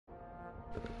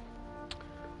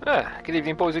Good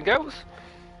evening, boys and girls.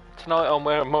 Tonight I'm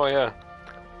wearing my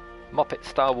Muppet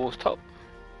Star Wars top.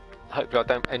 Hopefully I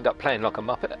don't end up playing like a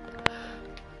Muppet.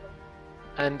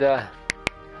 And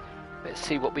let's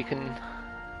see what we can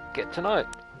get tonight.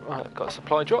 Right, got a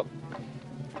supply drop.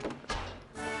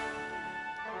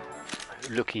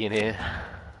 Looky in here.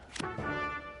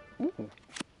 Ooh.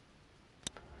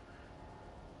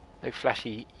 No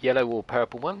flashy yellow or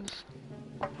purple ones.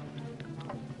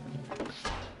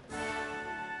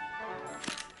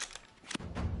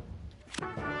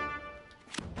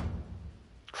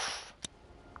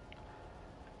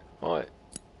 Right.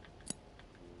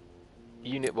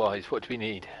 Unit wise, what do we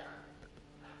need?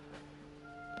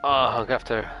 I'm gonna have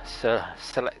to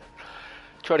select.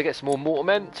 Try to get some more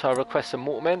mortarmen. So I request some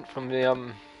mortarmen from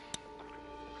the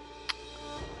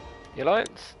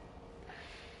Alliance.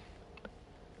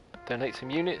 Donate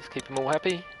some units, keep them all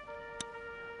happy.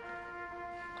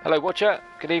 Hello, Watcher.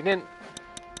 Good evening.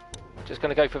 Just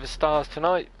gonna go for the stars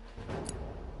tonight.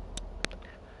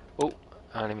 Oh,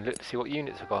 I haven't even looked to see what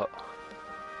units I've got.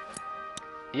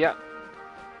 Yeah.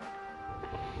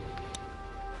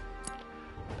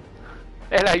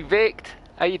 Hello, Vic.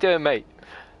 How you doing, mate?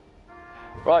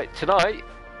 Right, tonight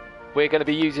we're going to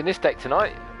be using this deck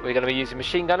tonight. We're going to be using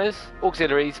machine gunners,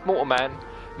 auxiliaries, mortarman,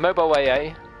 mobile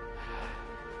AA.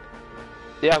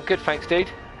 Yeah, I'm good, thanks, dude.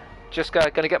 Just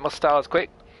going to get my stars quick.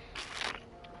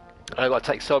 I've got to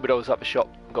take Cyberdolls up the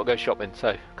shop. I've got to go shopping,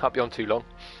 so can't be on too long.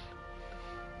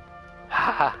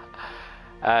 Haha.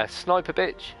 Sniper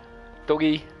bitch,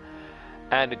 doggy,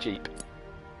 and a jeep.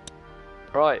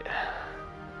 Right.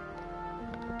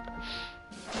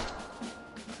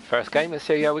 First game, let's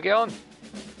see how we get on.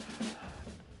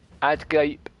 AD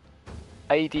Gape,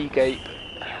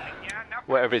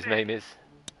 whatever his name is.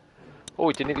 Oh,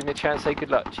 he didn't give me a chance to say good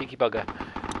luck, cheeky bugger.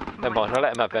 Never mind, I'll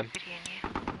let him have them.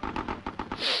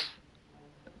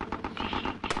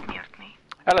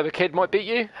 Hello, the kid might beat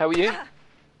you. How are you?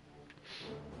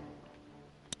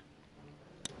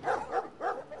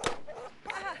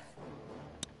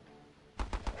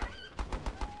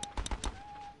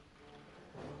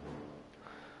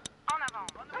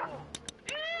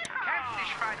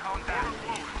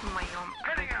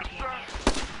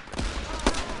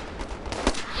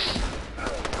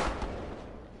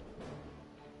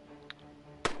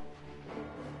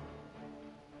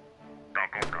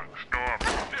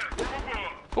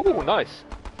 Oh, nice.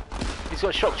 He's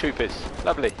got shock troopers.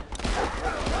 Lovely.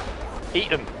 Eat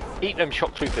them. Eat them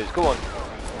shock troopers. Go on.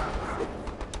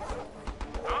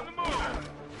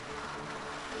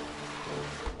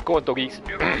 Go on, doggies.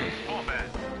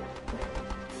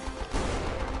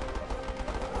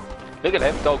 Look at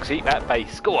them dogs eat that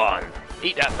base. Go on.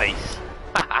 Eat that base.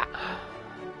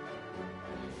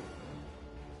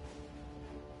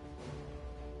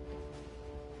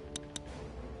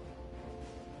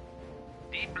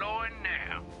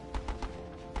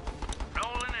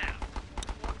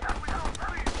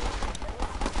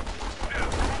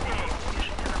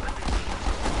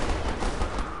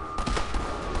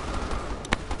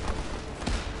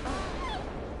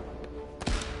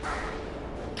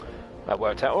 That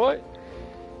worked out alright.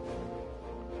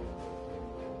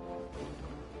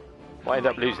 Might end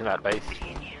up losing that base.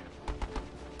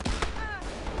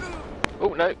 Oh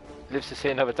no, lives to see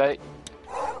another day.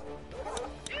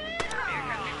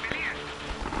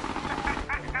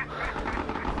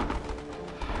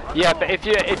 Yeah, but if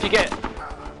you get,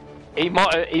 he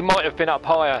might have been up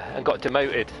higher and got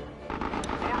demoted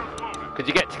because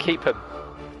you get to keep him.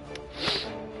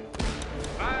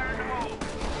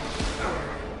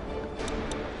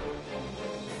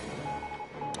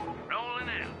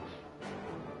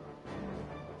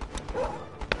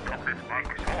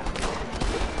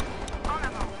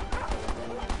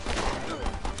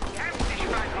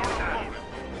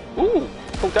 Ooh,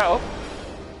 pulled that off.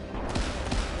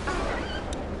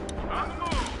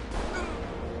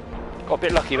 Got a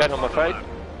bit lucky then, I'm afraid.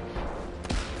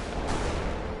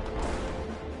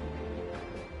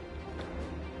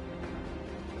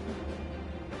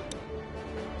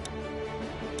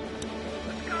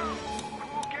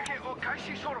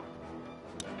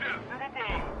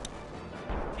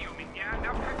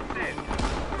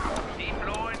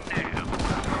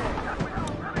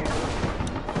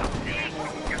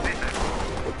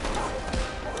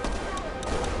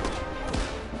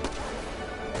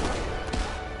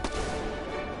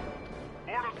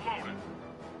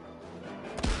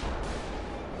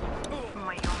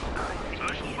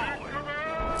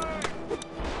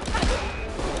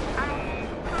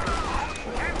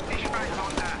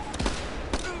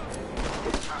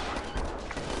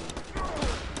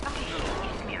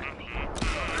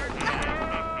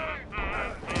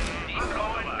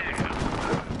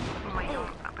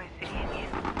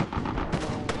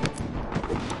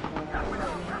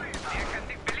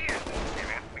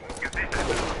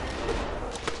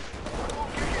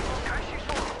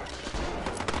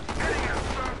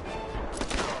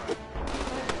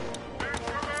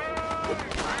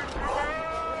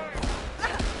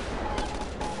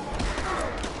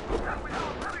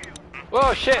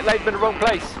 Oh shit, laid him in the wrong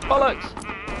place. Bollocks.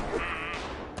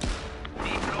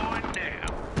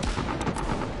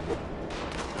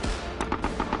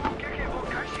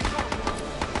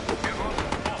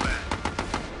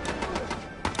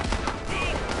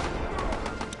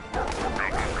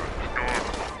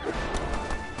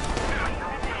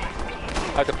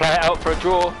 I had to play it out for a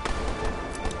draw.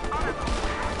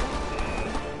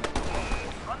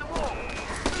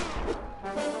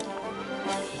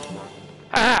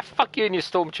 Ah, fuck you and your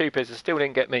stormtroopers, it still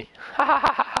didn't get me.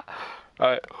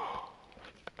 Alright.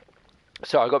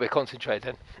 So I've got to be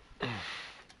concentrated then.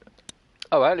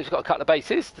 Alright, we've got a couple of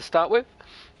bases to start with.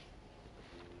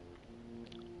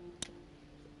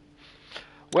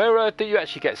 Where do you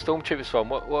actually get stormtroopers from?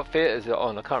 What theatre is it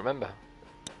on? I can't remember.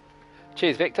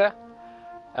 Cheers, Victor.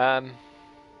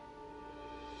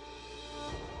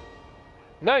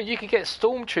 No, you can get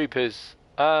stormtroopers.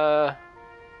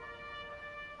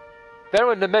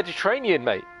 They're in the Mediterranean,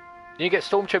 mate. You get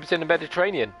stormtroopers in the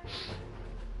Mediterranean.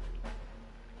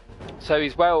 So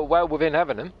he's well within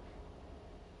having them.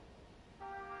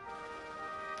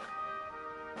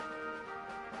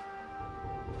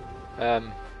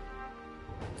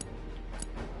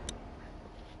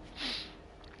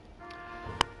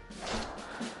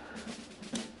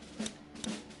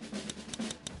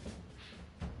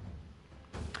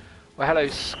 Well, hello,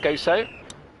 Skoso.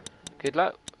 Good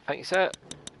luck. Thank you, sir.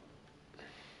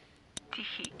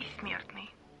 Тихий и смертный.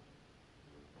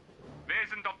 Wir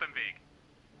sind auf dem Weg.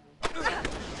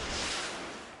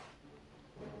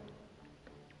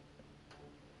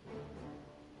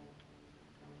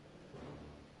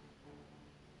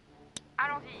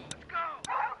 Allons-y. Let's go.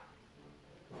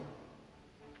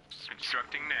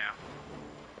 Instructing now.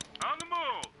 On the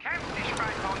move. Kämpf dich,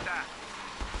 Feindhunter.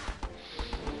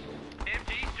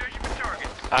 MG searching for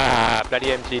targets. Ah, bloody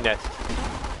MG nest.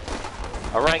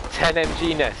 A rank 10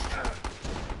 MG nest.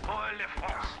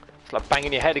 It's like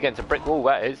banging your head against a brick wall,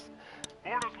 that is.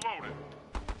 Orders loaded.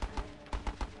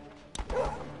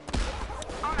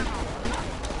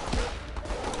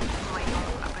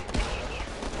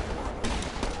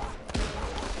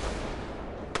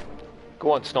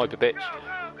 Go on, sniper bitch. Go,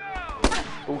 go, go.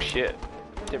 Oh shit.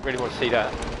 Didn't really want to see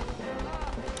that.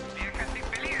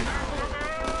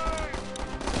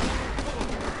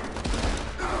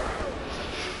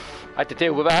 I had to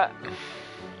deal with that.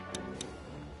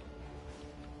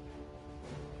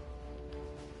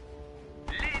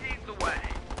 Leading the way.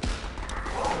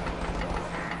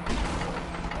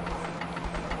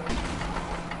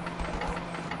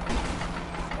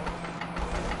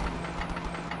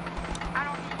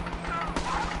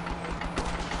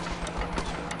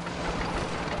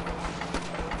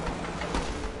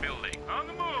 Building. On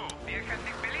the move. Wir können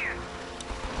dich verlieren.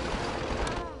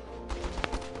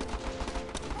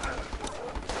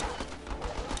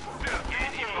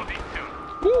 Get in position.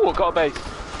 Ooh, I got a base.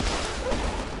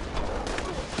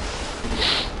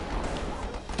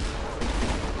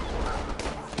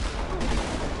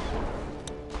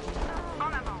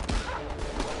 En avant.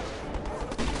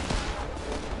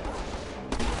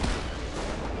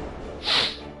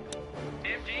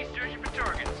 MG searching for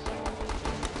targets.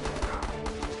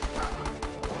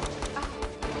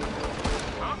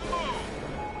 On the move.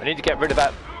 I need to get rid of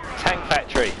that tank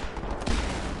factory.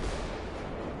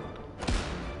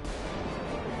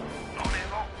 En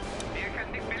avant. Wir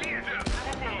können dich verlieren.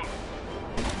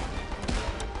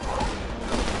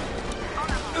 En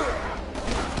avant.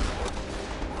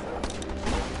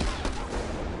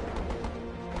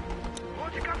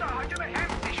 Rote Kante, heute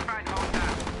bekämpft dich, Feindhunter.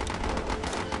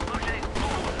 Projet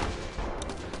forward.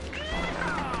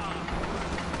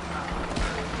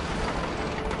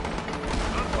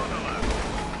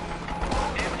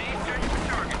 MG searching for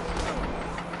targets.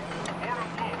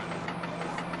 Orders loaded.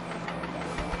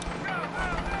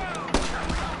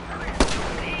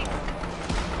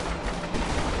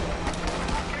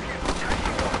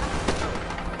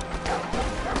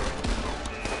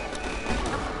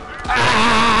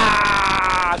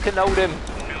 Ah! I couldn't hold him.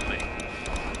 Building.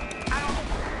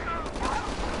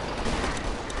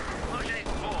 Projet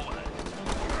forward.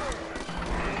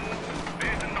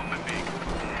 Wir sind auf dem Weg.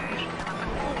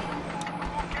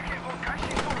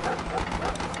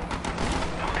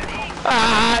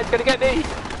 Ah! It's gonna get me.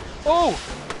 Oh!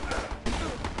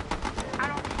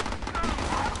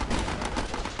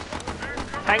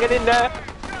 Hang it in there.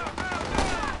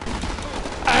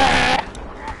 Ah!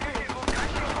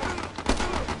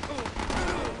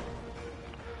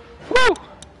 Woo!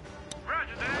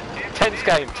 Roger that. Tense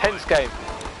game, tense game.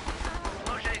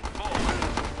 Projet forward.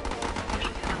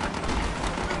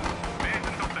 Wir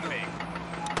sind auf dem Weg.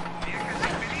 Wir können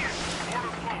dich verlieren.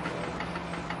 Orders loaded.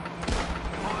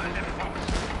 Hol den Fuchs.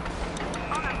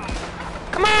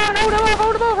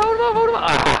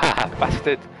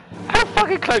 Bastard. How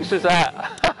fucking close was that?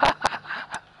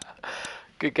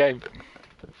 Good game.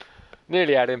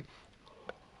 Nearly had him.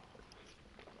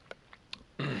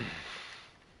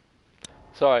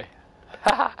 Sorry.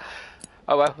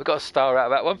 Oh well, we got a star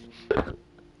out of that one.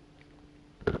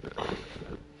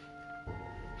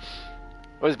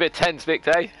 It was a bit tense, Vic,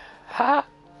 eh? Ha!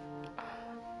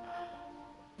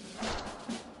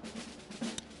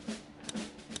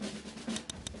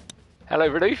 Hello,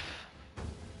 Ralph.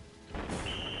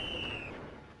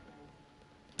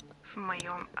 В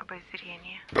моем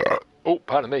обозрении. Oh,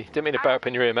 pardon me. Didn't mean to burp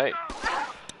in your ear, mate.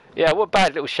 Yeah, what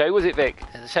bad little show was it, Vic?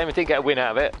 It's a shame we didn't get a win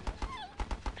out of it.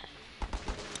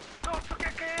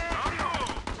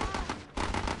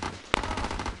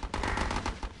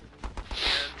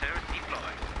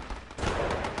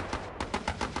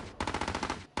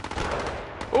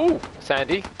 Oh,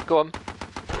 Sandy, go on.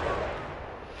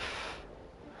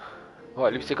 Right,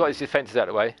 at least he got his defences out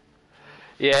of the way.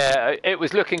 Yeah, it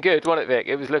was looking good, wasn't it, Vic?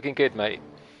 It was looking good, mate.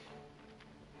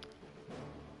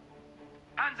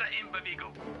 Panzer in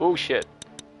Bewegung. Oh, shit.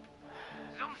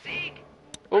 Zum Sieg.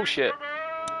 Oh, shit.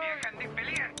 Wir können nicht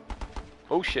verlieren.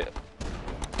 Oh, shit.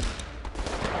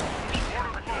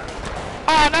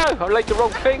 Oh, no! I laid the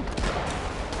wrong thing.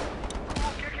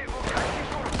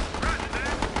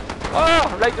 Oh,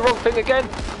 I laid the wrong thing again.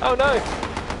 Oh, no.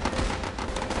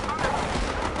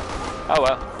 Oh,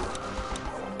 well.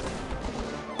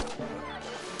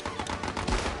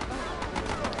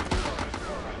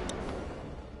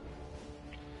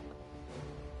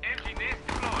 Engineers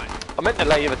deployed. I meant to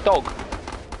lay you the dog.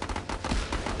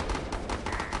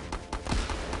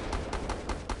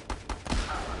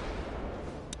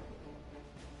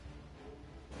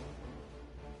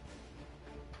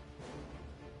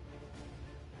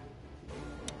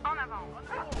 En avant.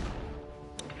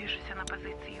 Движусь на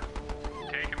позицию.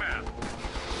 Take him out.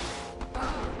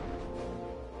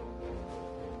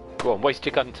 Go on, waste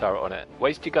your gun turret on it.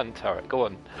 Waste your gun turret. Go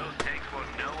on. Those tanks will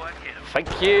know what hit them.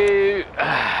 Thank you.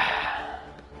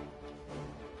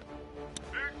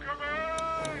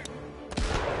 Incoming!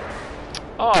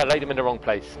 Oh, I laid him in the wrong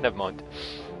place. Never mind.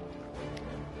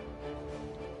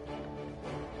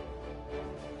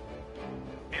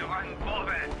 Wir wollen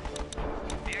vorwärts.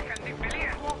 Wir können nicht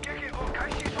verlieren. Движусь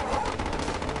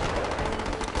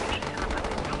на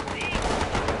позицию. Zum Sieg.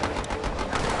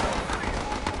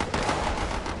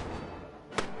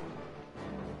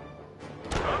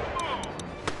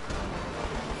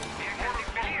 Wir können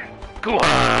nicht verlieren. Go on.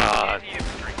 Die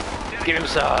Infantry. Give him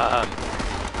some.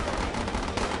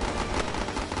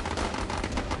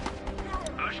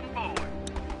 Pushing forward.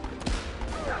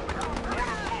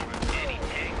 Any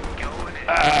tank going in.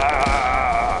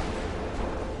 Ah.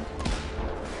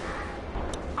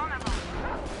 En avant.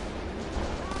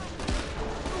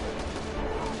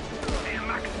 Wir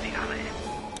machen sie alle.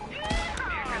 Wir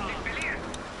können nicht verlieren.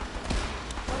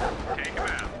 Take him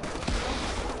out.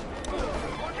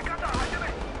 Rote Karte, halte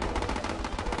mich.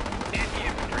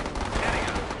 Anti-infantry. Heading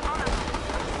up. En avant.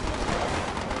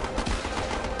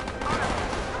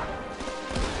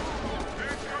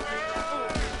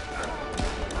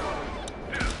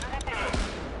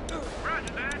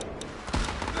 Roger that.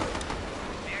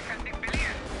 Wir können nicht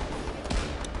verlieren.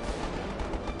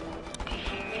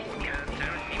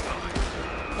 Countdown deployed.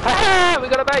 Ha! We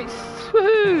got a base.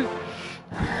 Woohoo!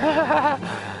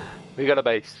 We got a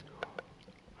base.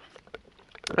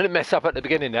 I didn't mess up at the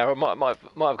beginning there. I might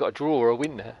have got a draw or a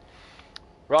win there.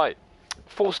 Right,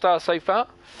 4 stars so far.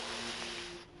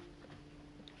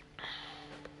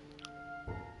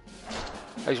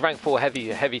 Those rank 4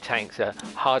 heavy tanks are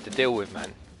hard to deal with,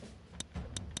 man.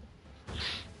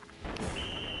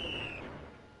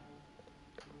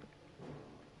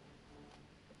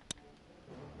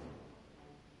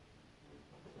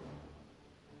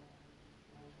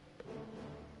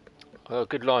 Well,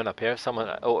 good line up here. Someone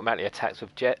automatically attacks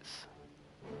with jets.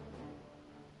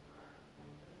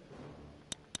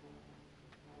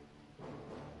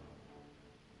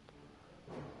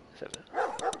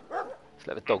 Let's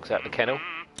let the dogs out the kennel.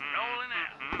 Rolling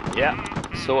out. Yeah,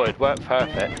 sorted. Worked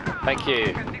perfect. Thank you.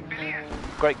 Wir können nicht verlieren.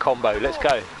 Great combo. Let's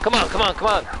go. Come on, come on, come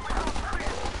on.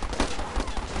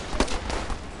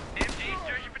 MG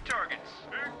searching for targets.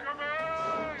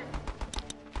 Incoming!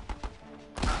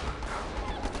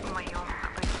 В моем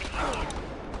обозрении.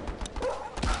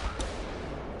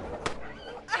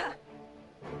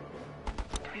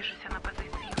 Движусь на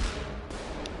позицию.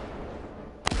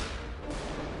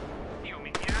 И у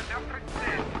меня завтра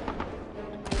цель.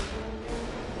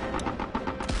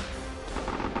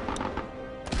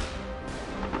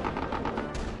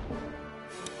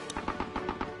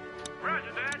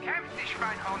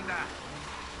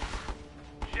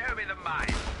 Copy the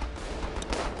mine.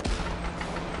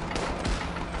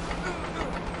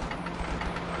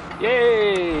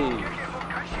 Yay!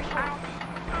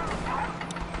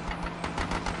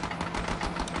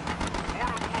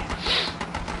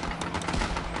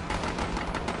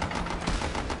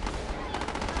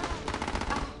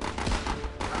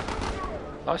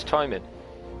 Nice timing.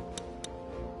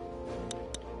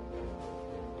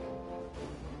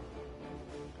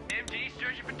 MG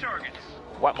searching for targets.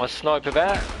 Whack my sniper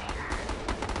back.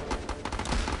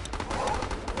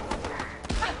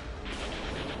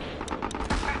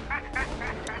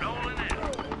 Rolling in.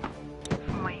 В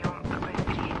моем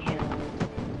обозрении.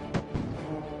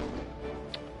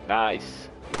 Nice.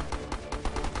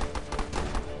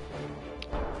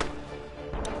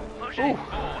 Pushing Ooh.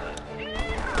 forward.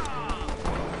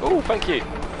 Oh, thank you.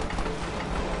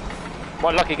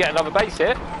 Might lucky get another base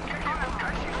here.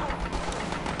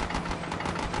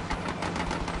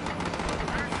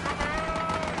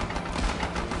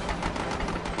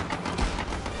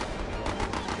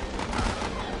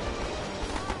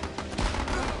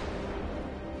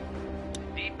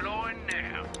 Deploying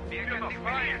now. Vehicle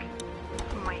defeated.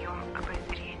 В моем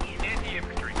обозрении.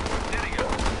 Anti-infantry. Setting up.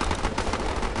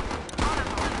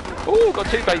 Oh, got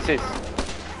two bases.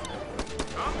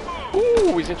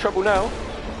 Oh, he's in trouble now.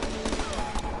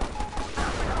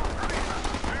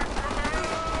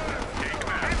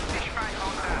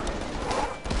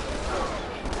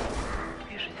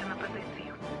 Движусь на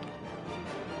позицию.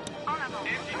 En avant.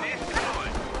 Empty nest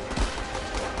deployed.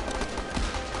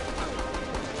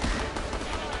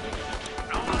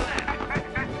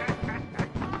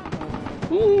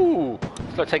 Ooh,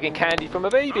 it's like taking candy from a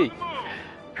baby. Move.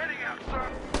 Heading out, sir.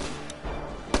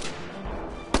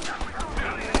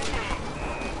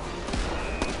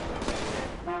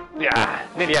 Yeah,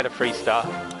 nearly had a 3-star.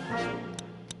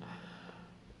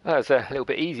 That was a little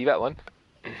bit easy, that one.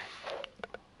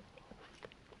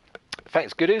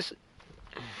 Thanks, goodies.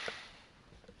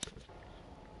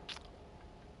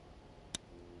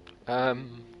 What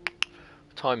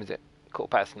time is it?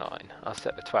 9:15. I'll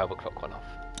set the 12 o'clock one off.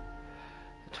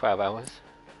 12 hours.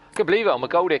 I can believe it, on my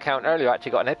Goldie account earlier I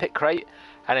actually got an epic crate,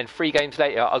 and then 3 games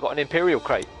later I got an Imperial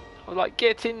crate. I was like,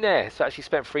 get in there. So I actually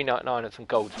spent $3.99 on some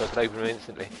gold so I could open them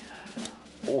instantly.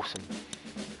 Awesome.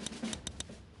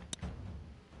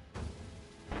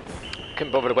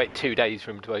 Couldn't bother to wait 2 days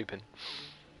for them to open.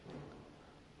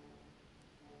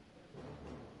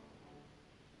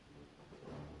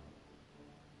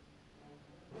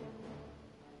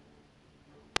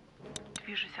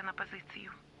 Движусь на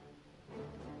позицию.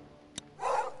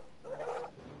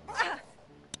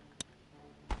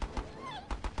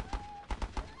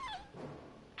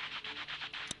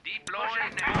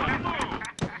 Deploying now.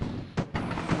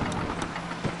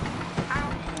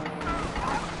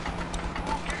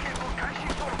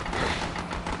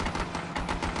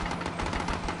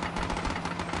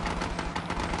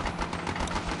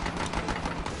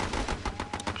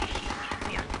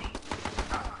 Смертный.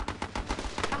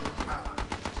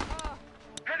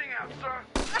 Heading out, sir.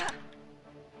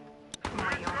 В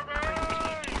моем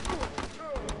обозрении.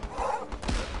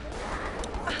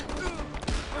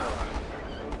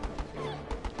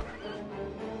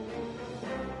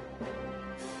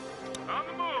 On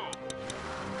the move.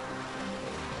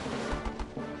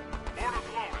 Orders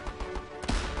loaded.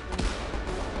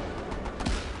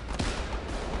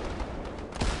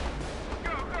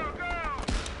 Go, go, go.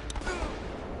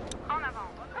 En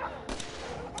avant.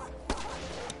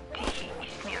 Тихий и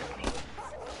смертный.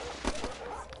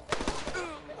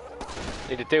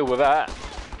 Need to deal with that.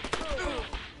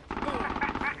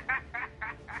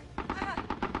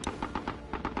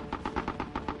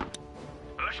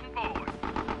 Pushing forward.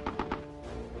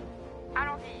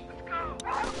 Allons-y. Let's go.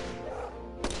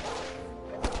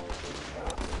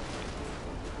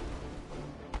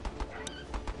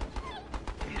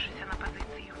 Движусь на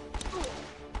позицию.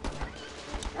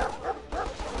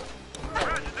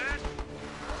 Roger that.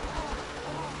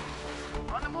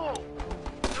 On the move.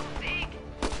 No seek.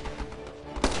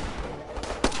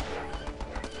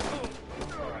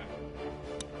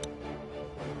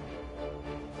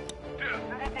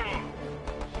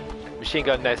 Machine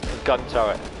gun nest and gun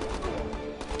turret.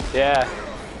 Yeah.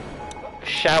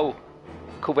 Shell.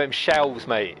 Call them shells,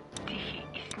 mate. Тихий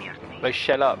и смертный. They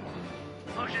shell up.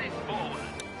 Pushing forward.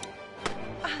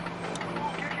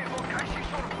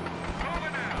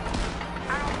 Moving out.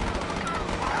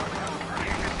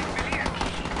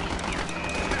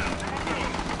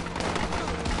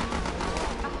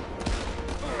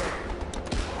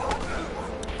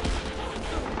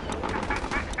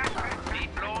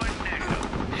 Deploying now.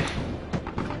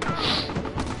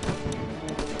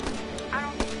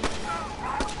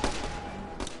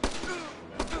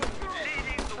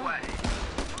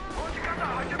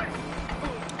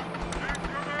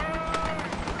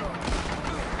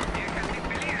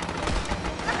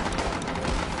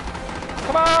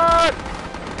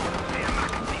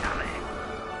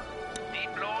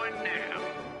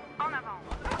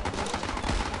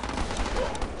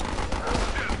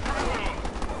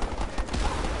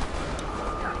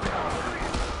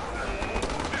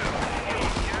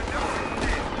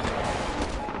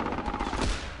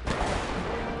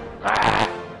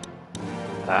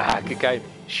 Ah, good game.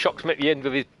 Shocked me at the end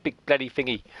with his big bloody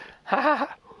thingy.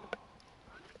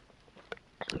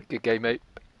 Good game, mate.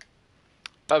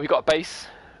 Oh, we got a base.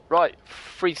 Right,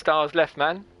 3 stars left,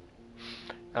 man.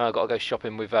 And I've got to go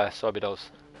shopping with Cyberdolls.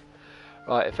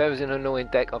 Right, if there was an annoying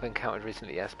deck I've encountered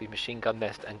recently, it has to be Machine Gun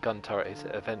Nest and Gun Turret is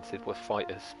offensive with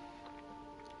fighters.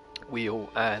 Wheel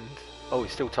and... Oh,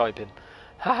 he's still typing.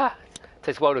 Haha!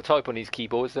 Takes a while to type on these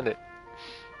keyboards, doesn't it?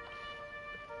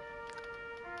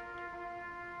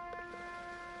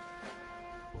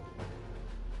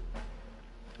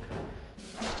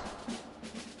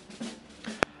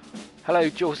 Hello,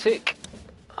 Jorsic.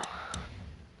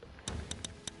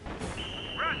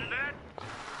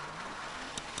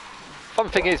 Fun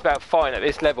thing is about fighting at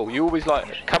this level, you always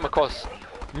like come across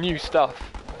new stuff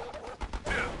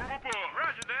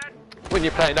when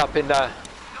you're playing up in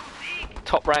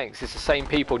top ranks. It's the same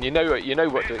people, and you know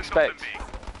what to expect.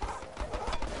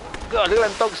 God, look at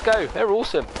them dogs go! They're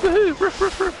awesome. Woohoo! Ruff,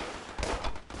 ruff, ruff.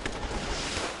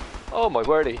 Oh my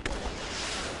wordy!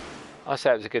 I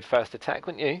say it was a good first attack,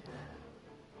 wouldn't you?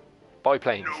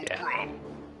 Biplanes, yeah. Problem.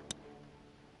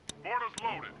 Mortar's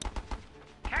loaded.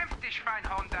 Kämpf dich,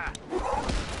 Schweinhunter!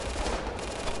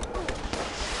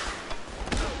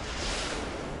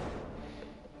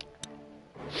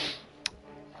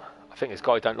 I think this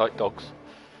guy don't like dogs.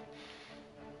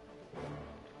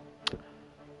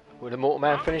 Will the Mortar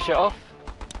Man finish it off?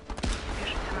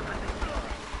 Mortar's loaded.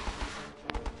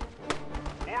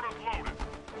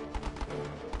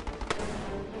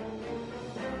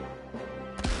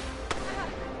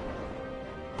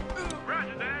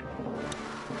 Roger that.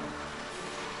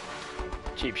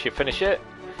 Jeep should finish it.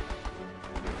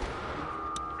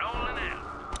 Rolling out.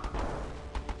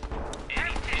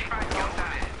 Kämpf dich,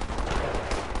 Schweinhunter!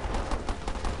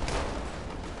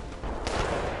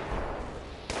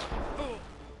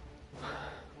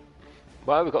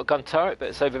 Well, we've got a gun turret, but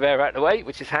it's over there out of the way,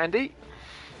 which is handy.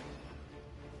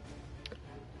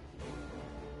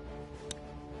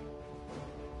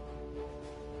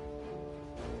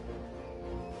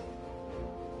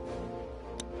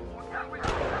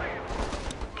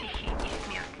 Тихий и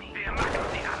смертный. Wir machen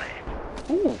sie alle!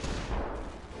 Ooh.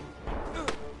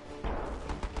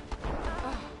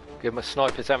 Give my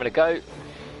snipers having a go.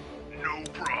 No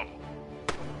problem.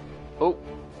 Oh,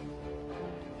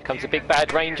 here comes a big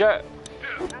bad ranger.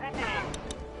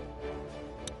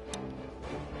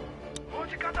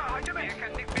 Rote Karte, heute mit! Wir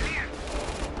können dich verlieren!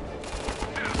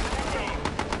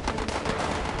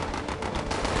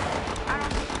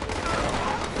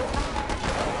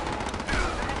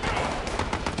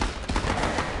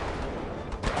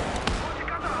 Rote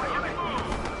Karte, heute mit!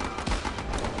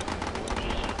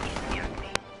 Тихий и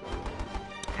смертный.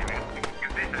 Er wird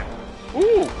gesichert!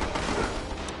 Ooh.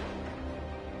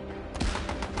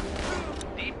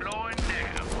 Deep blowing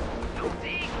now! No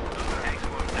dig! Next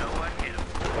one, no one hit him!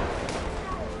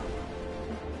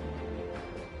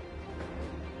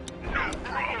 No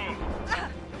problem.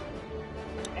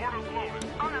 Mortar's loaded.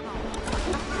 En avant.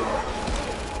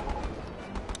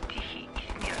 Тихий и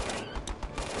смертный.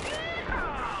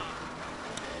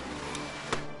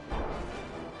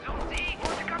 No dig!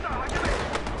 Rote Karte, heute mit!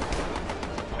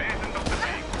 Wir sind auf dem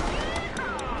Weg.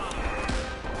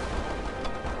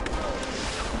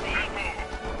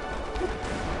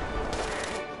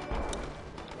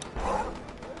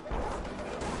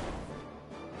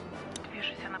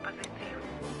 Движусь на позицию.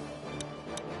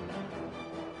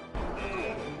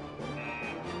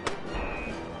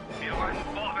 Wir wollen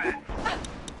vorwärts!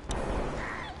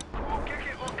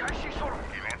 Kicke und Kashi solo!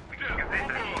 Er wird gesichert!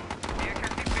 Wir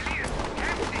können dich verlieren!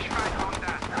 Kämpf dich,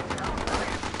 Schweinhunter!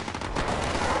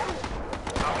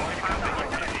 Haben die Panzer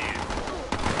installiert.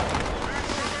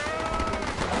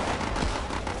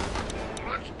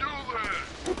 Let's do this.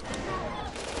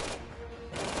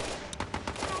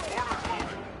 Mortar's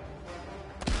loaded.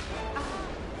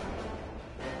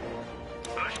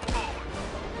 Push forward.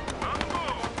 On the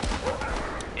move.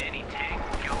 Any tank,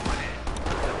 go ahead!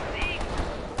 No dig!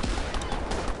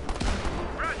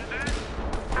 Roger that.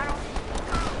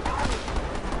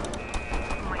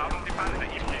 Haben die Panzer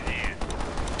installiert.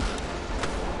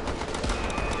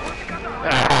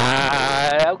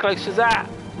 Ah, how close was that?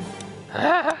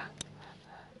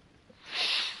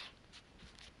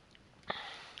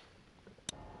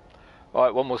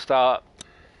 Right, one more start.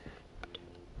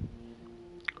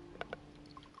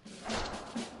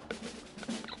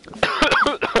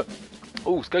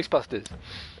 Oh, it's Ghostbusters.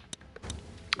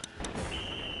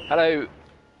 Hello,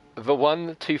 the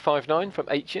 1259 from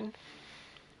Aitchen.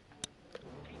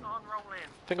 Keep on rolling!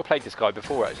 I think I played this guy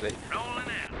before actually. Rolling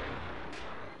out.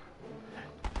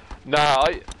 No,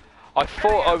 I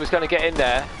thought I was going to get in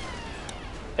there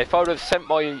If I would have sent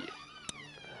my...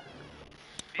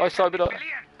 Oh, sorry, but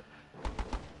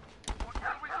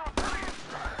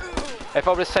if I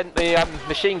would have sent the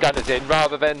machine gunners in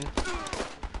rather than...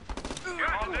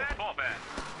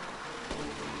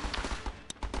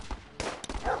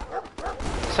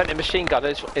 Sent the machine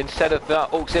gunners instead of the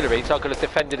auxiliaries, I could have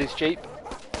defended his Jeep.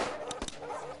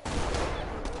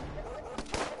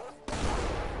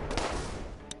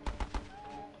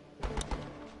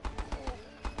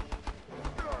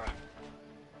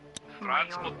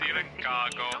 Transportieren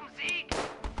cargo.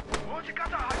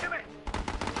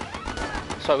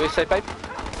 So we say, babe?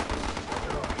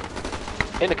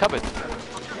 In the cupboard.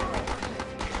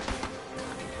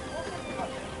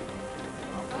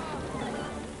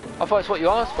 I thought it's what you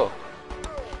asked for.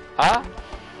 Huh?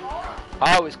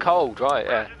 Oh, it's cold, right,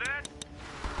 yeah.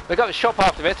 We got the shop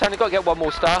after this, only got to get one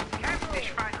more star.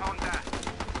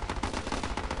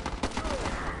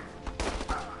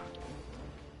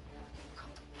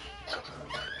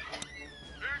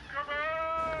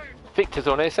 Victor's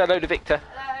on here, say hello to Victor.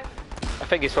 Hello. I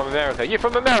think he's from America. You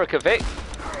from America, Vic?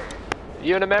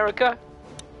 You in America?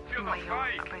 Мое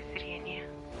обозрение.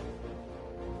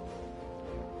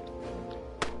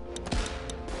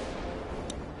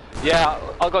 Yeah,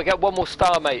 I've got to get one more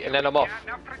star, mate, and then I'm off.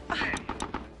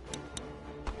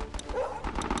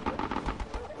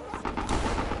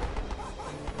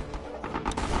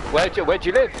 Where'd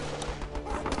you live?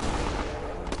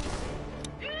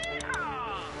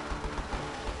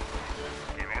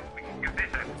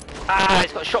 Ah,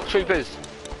 it's got shock troopers.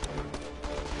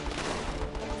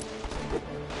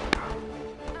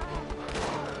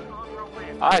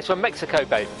 Ah, it's from Mexico,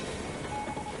 babe.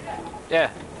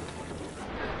 Yeah.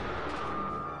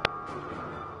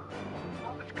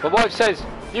 My wife says,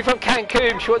 "You from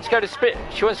Cancun?" She wants to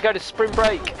go to spring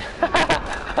break.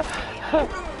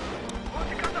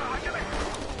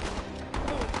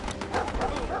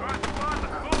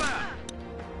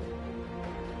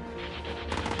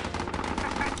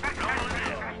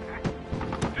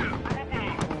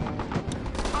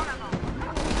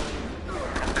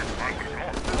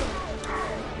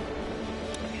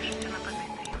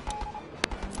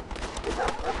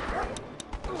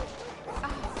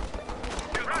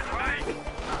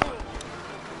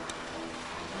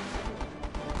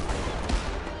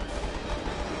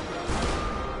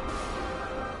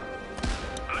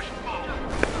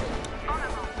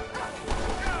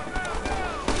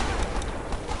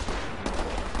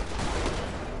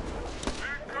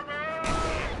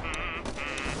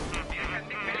 Движемся на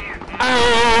позицию.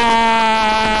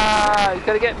 Ah, he's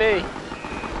gonna get me.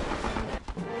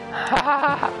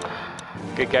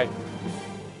 Good game.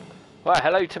 Right,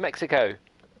 hello to Mexico.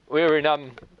 We're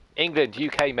in England,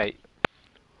 UK, mate.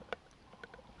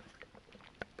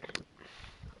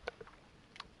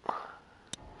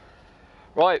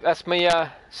 Right, that's me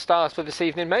stars for this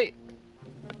evening, mate.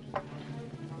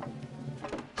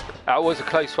 That was a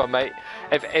close one, mate.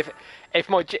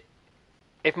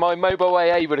 If my mobile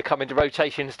AA would have come into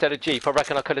rotation instead of Jeep, I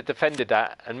reckon I could have defended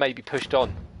that and maybe pushed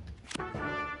on.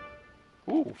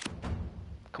 Ooh.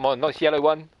 Come on, nice yellow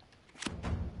one.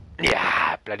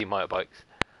 Yeah, bloody motorbikes.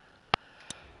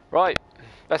 Right,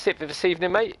 that's it for this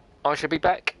evening, mate. I shall be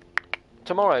back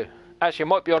tomorrow. Actually, I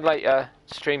might be on later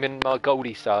streaming my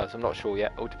Goldie stars. I'm not sure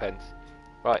yet. All depends.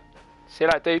 Right, see you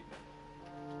later, dude.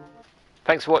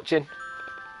 Thanks for watching.